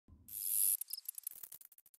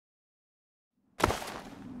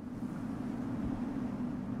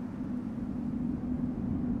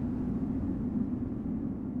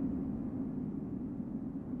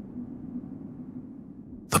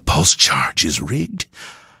false charge is rigged?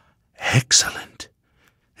 Excellent.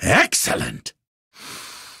 Excellent!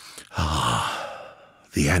 Ah,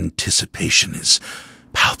 the anticipation is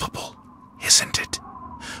palpable, isn't it?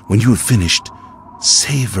 When you have finished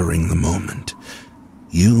savoring the moment,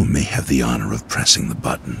 you may have the honor of pressing the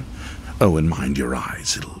button. Oh, and mind your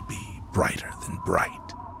eyes, it'll be brighter than bright.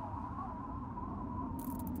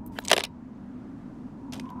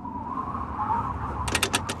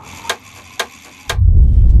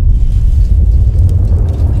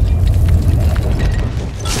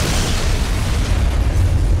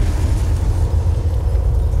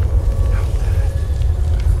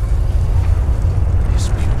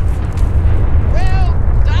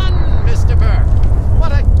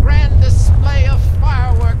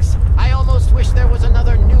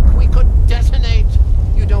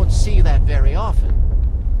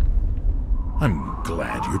 I'm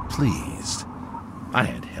glad you're pleased. I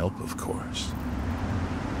had help, of course.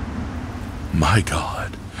 My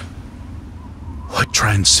God, what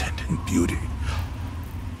transcendent beauty!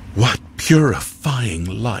 What purifying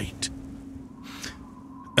light!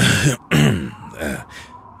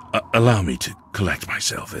 Allow me to collect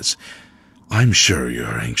myself, as I'm sure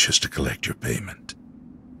you're anxious to collect your payment.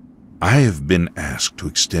 I have been asked to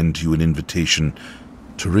extend to you an invitation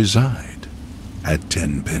to reside at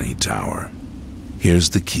Tenpenny Tower.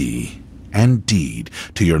 Here's the key and deed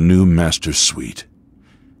to your new master's suite.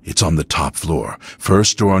 It's on the top floor,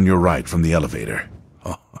 first door on your right from the elevator.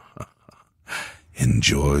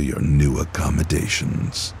 Enjoy your new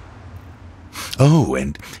accommodations. Oh,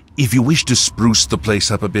 and if you wish to spruce the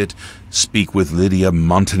place up a bit, speak with Lydia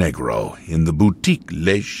Montenegro in the Boutique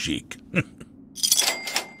Les Chic.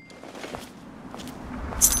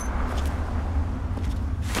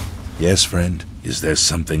 Yes, friend? Is there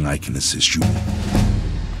something I can assist you with?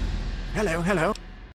 Hello.